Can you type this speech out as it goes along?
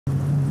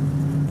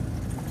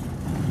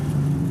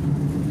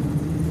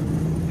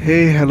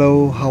Hey,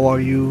 hello, how are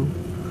you?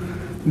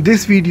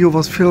 This video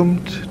was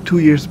filmed 2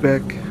 years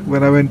back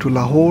when I went to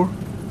Lahore.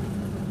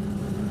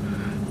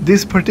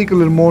 This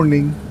particular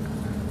morning,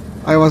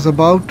 I was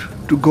about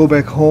to go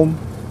back home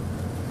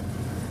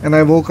and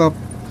I woke up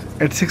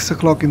at 6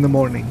 o'clock in the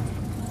morning.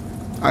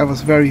 I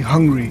was very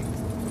hungry.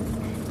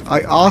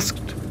 I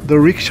asked the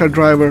rickshaw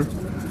driver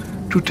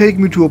to take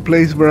me to a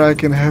place where I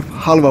can have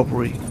Halwa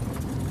Puri.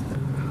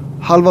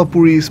 Halwa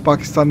Puri is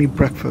Pakistani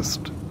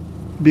breakfast.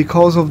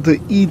 Because of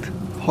the Eid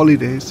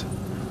holidays,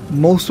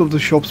 most of the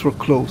shops were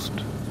closed.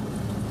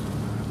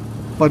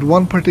 But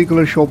one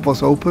particular shop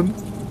was open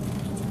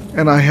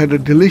and I had a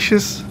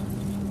delicious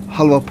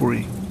Halwa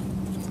Puri.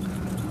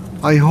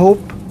 I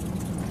hope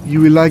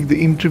you will like the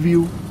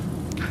interview.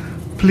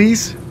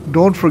 Please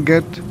don't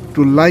forget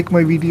to like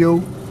my video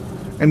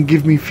and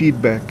give me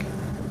feedback.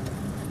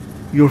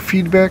 Your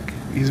feedback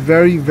is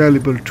very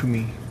valuable to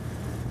me.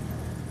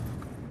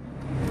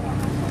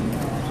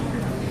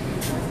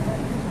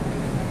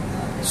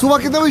 सुबह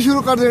कितने बजे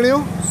शुरू कर देने हो?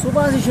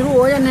 सुबह से शुरू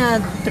हो जाने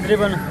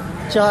तकरीबन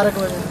 4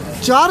 बजे।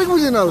 4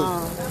 बजे नाल?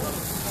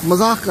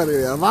 मजाक कर रहे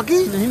हो यार? वाकई?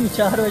 नहीं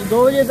 4 बजे 2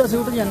 बजे तो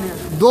उठ जाने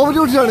हैं। 2 बजे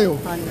उठ जाने हो?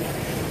 हाँ जी।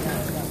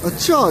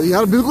 अच्छा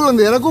यार बिल्कुल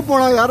अंधेरा को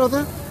पड़ा यार होता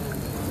है।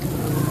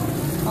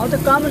 और तो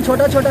काम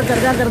छोटा छोटा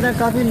करदे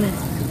काफी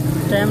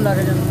टाइम लग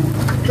जाता।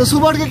 तो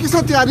सुबह उठ के किस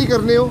तैयारी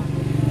करने हो?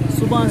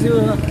 सुबह से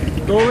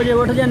 2 बजे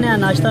उठ जाने हैं,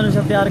 नाश्ता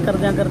नुश्ता तैयार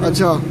करदे।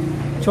 अच्छा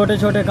छोटे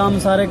छोटे काम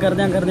सारे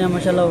करदे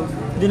माशाल्लाह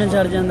दिन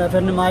चढ़ जाता।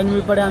 फिर नमाज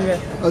भी पढ़ांगे।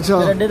 अच्छा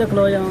फिर अड्डे तक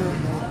खलो जाऊंगा।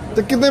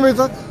 तो कितने बजे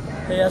तक?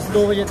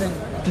 2 बजे तक।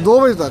 2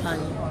 बजे तक? हाँ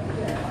जी।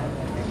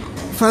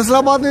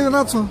 फैसलाबाद नहीं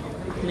देना?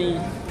 नहीं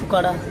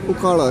उकाड़ा।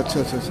 उकाड़ा, अच्छा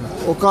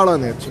उकाड़ा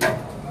नहीं। अच्छा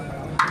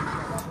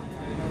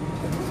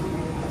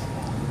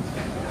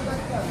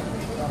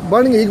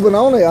बन गई,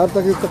 बनाओ ना यार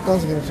ताकि तक कहाँ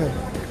से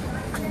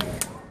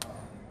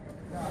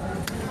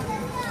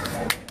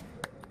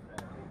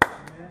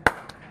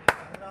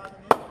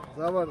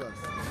जबरदस्त।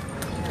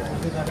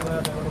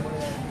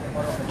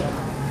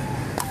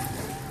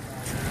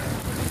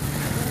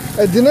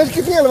 दिन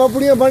कितनी हलवा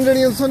पुड़ियां बन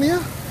जनियां सुनिया?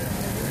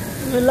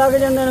 लग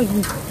जाते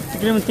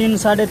तकरीबन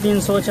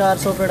 300-350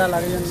 400 पेड़ा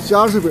लग जाते।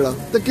 400 पेड़ा।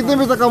 तो कितने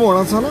बजे तक कम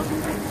होना था ना?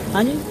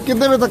 हाँ जी।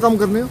 कितने बजे तक कम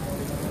करने हो?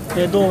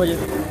 2 बजे।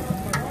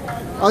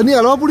 और नहीं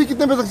हलवा पूड़ी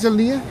कितने बजे तक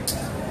चलनी है?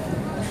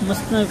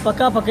 मस्त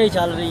पक्का ही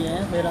चल रही है।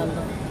 फिर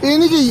ये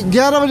नहीं कि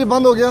 11 बजे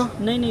बंद हो गया?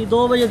 नहीं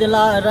 2 बजे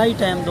दिला राइट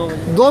टाइम। 2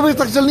 बजे 2 बजे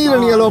तक चलनी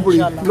रहनी है हलवा पूड़ी।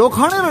 लोग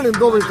खाने रहने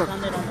 2 बजे तक।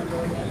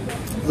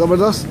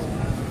 जबरदस्त।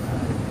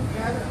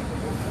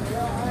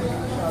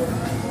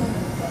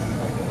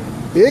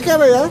 ये क्या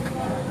है यार?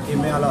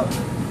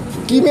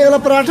 कीमे वाला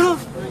पराठा?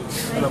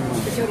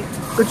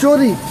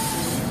 कचौरी।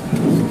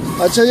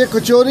 अच्छा ये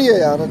कचौरी है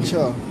यार।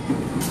 अच्छा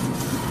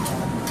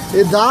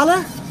ये दाल है?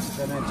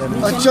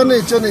 अच्छा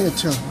नहीं चने।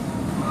 अच्छा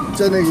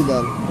चने की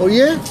दाल। और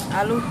ये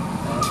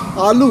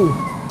आलू।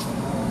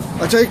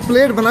 अच्छा एक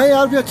प्लेट बनाए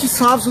यार, भी अच्छी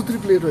साफ सुथरी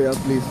प्लेट हो यार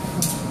प्लीज।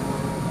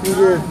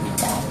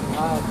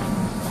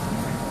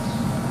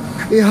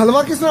 ये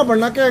हलवा किस तरह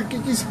बनना? क्या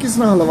किस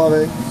तरह हलवा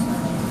है?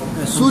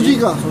 सूजी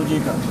का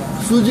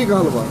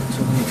हलवा।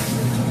 अच्छा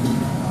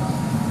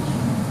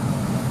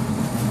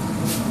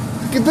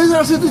कितने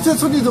देर से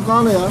तुझे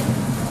दुकान है यार?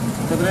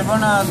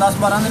 तकरीबन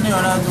 10-12 दिन नहीं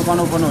होना दुकान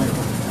ओपन हुई।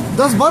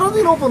 10-12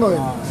 दिन ओपन हुए?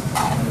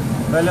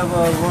 पहले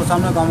वो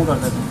सामने काम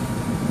करते थे।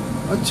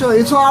 अच्छा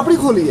ये तो आप ही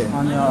खोली है?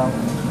 हाँ जी।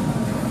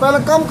 पहले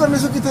काम करने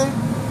से कितने?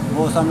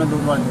 वो सामने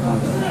दूध वाली दुकान।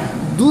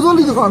 दूध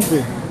वाली दुकान पे?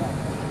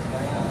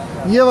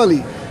 ये वाली?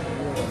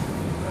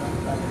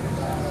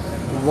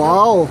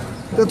 वाओ।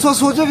 तो अच्छा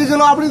सोचा कि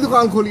चलो अपनी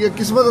दुकान खोली है,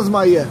 किस्मत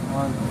आजमाई है।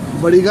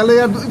 बड़ी गल है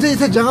यार।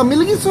 इसे जगह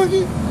मिल गई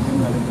इसकी?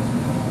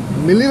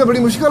 मिलनी तो बड़ी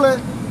मुश्किल है।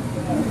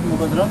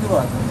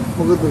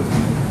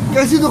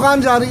 कैसी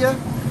दुकान जा रही है?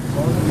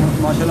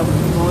 माशाल्लाह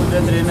बहुत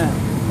बेहतरीन है।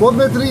 बहुत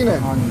बेहतरीन है।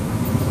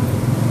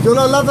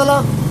 चलो अल्लाह ताला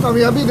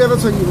कामयाबी दे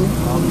सकी।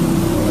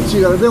 अच्छी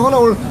गल है। देखो ना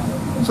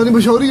सनी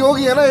मशहूरी हो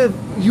गई है ना,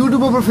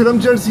 यूट्यूब पर फिल्म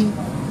चढ़ सी।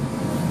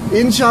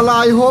 इंशाल्लाह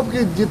आई होप कि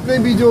जितने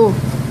भी जो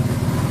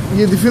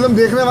ये फिल्म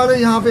देखने वाले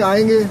यहाँ पे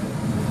आएंगे।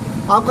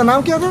 आपका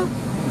नाम क्या था?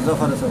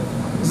 जफर सर।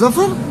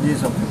 जफर? जी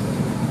सर।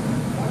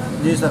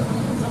 जी सर।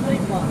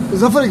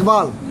 जफर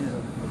इकबाल।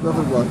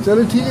 जफर इकबाल।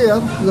 चलिए ठीक है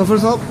यार जफर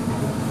साहब।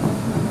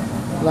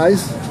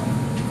 नाइस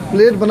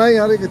प्लेट बनाई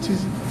यार एक अच्छी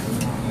सी।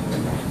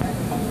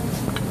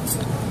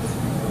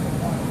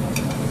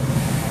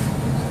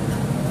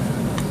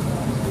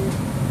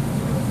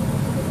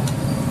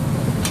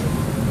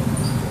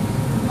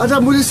 अच्छा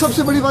मुझे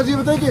सबसे बड़ी बात ये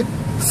बताइए कि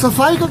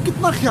सफाई का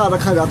कितना ख्याल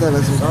रखा जाता है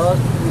वैसे?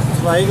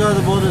 सफाई का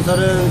तो बहुत सर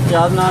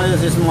ख्याल ना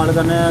इस्तेमाल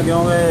करने हैं,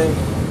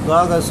 क्योंकि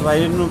गाहक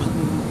सफाई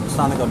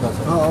पसंद करता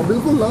सर। हाँ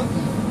बिल्कुल ना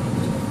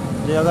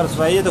जी। अगर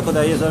सफाई है तो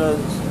खुदाई है सर।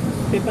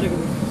 पेपर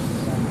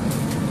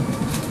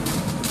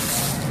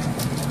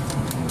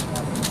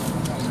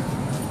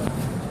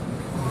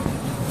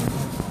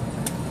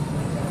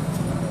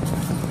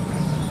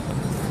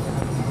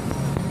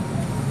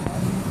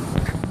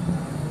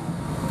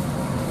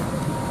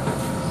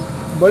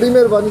बड़ी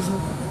मेहरबानी सर,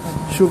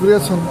 शुक्रिया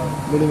सर,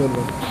 बड़ी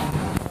मेहरबानी।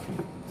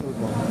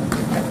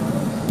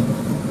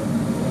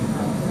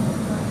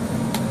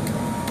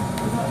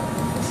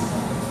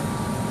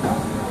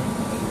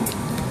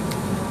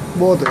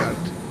 बहुत है यार।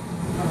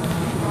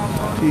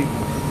 ठीक।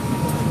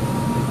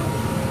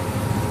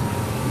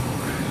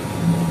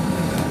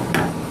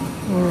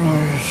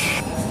 Alright.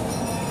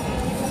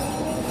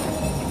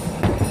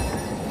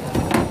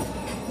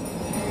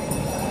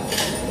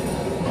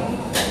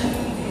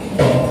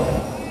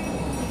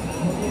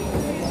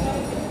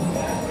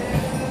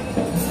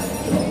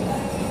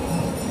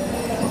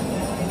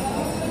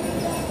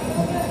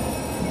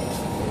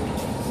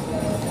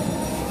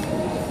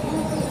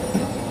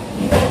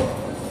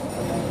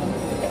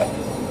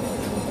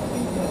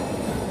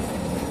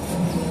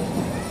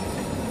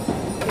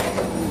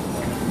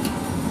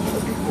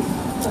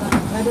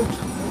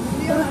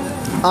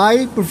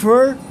 I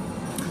prefer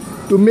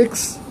to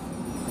mix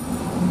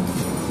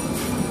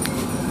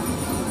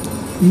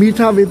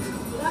meetha with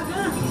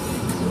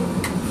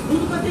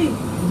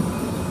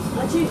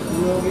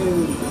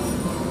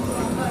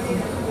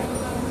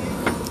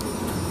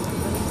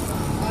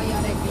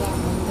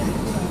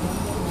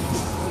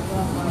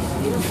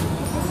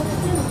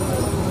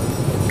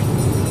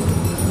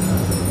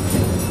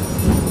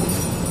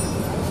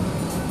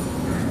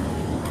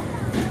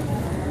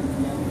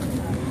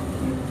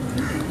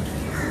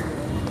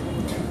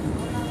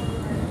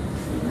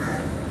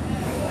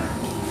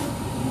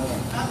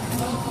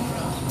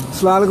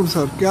अस्सलाम वालेकुम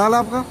सर, क्या हाल है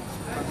आपका?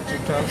 ठीक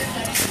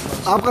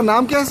ठाक। आपका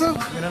नाम क्या है सर?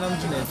 मेरा नाम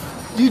जुनैद।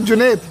 जी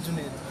जुनैद।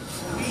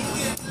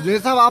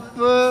 जुनैद साहब, आप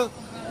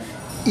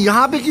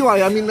यहाँ पे क्यों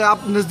आए?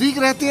 आप नज़दीक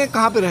रहते हैं,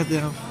 कहाँ पे रहते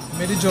हैं आप?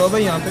 मेरी जॉब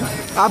है यहाँ पे।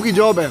 आपकी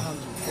जॉब है?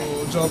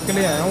 तो जॉब के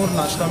लिए आया हूँ और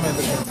नाश्ता मैं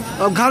इधर करता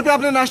हूँ। अब घर पे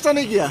आपने नाश्ता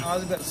नहीं किया?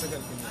 आज घर से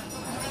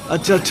करके।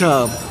 अच्छा अच्छा,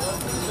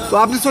 तो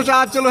आपने सोचा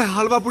आज चलो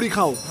हलवा पूड़ी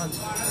खाओ? हाँ जी,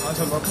 आज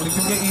हलवा पूरी,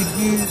 क्योंकि ईद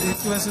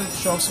की वजह से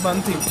शॉप्स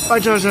बंद थी।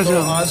 अच्छा अच्छा अच्छा।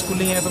 तो आज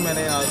खुली हैं तो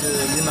मैंने आज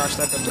ये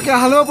नाश्ता कर लिया। क्या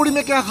हलवा पूड़ी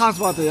में क्या खास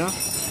बात है यार?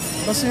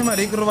 बस ये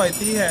हमारी एक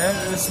रवायती है,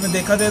 इसमें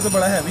देखा जाए तो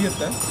बड़ा हैवी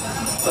होता है।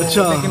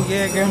 अच्छा। लेकिन ये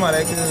है कि हमारा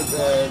एक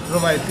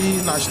रवायती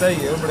नाश्ता ही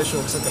है, वो बड़े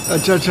शौक से करते हैं।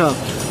 अच्छा अच्छा,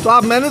 तो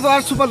आप मैंने तो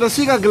आज सुबह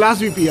लस्सी का गिलास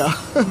भी पिया।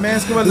 मैं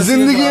इसके बाद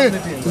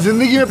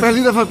जिंदगी में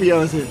पहली दफा पिया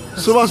वैसे,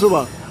 सुबह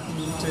सुबह।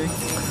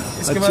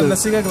 इसके बाद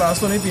लस्सी का गिलास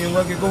तो नहीं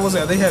पीऊंगा क्योंकि वो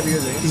ज़्यादा ही हैवी हो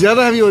जाएगी।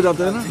 ज़्यादा हैवी हो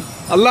जाता है ना।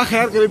 अल्लाह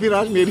खैर करे फिर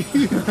आज मेरी।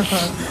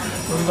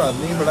 कोई बात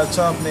नहीं, बड़ा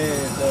अच्छा आपने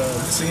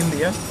सीन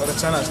दिया और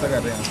अच्छा नाश्ता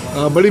कर रहे हैं।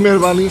 हाँ, बड़ी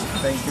मेहरबानी।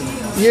 Thank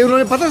you. ये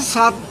उन्होंने पता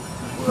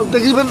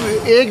तकरीबन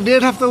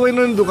 1-1.5 हफ्ते हुए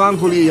इन्होंने दुकान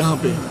खोली है यहाँ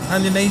पे। हाँ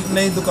जी,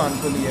 नई दुकान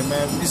खोली है,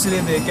 मैं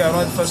इसलिए देख के आ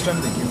रहा हूँ, फर्स्ट टाइम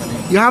देखी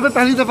मैंने। यहाँ पे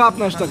पहली दफ़ा आप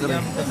नाश्ता करें?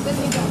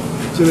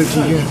 चलो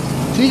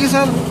ठीक है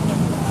सर,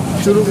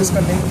 शुरू इसका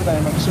लिंक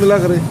बताएं। बिस्मिल्लाह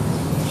करें।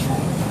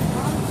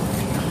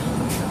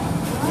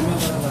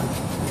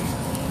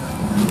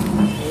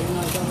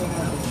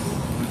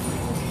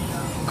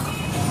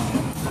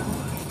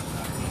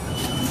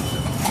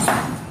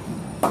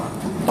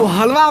 तो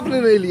हलवा आपने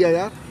नहीं लिया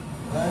यार?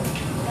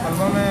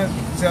 हलवा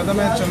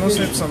मैं चनों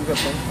से पसंद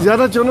करता हूँ।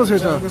 ज़्यादा चनों से? के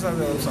साथ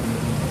ज़्यादा पसंद।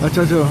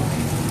 अच्छा अच्छा,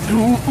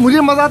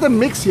 मुझे मज़ा आता है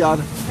मिक्स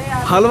यार,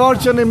 हलवा और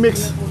चने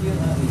मिक्स।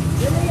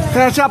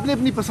 खैर अच्छा, अपनी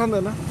अपनी पसंद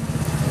है ना।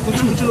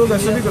 कुछ लोग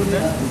ऐसे भी करते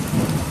हैं।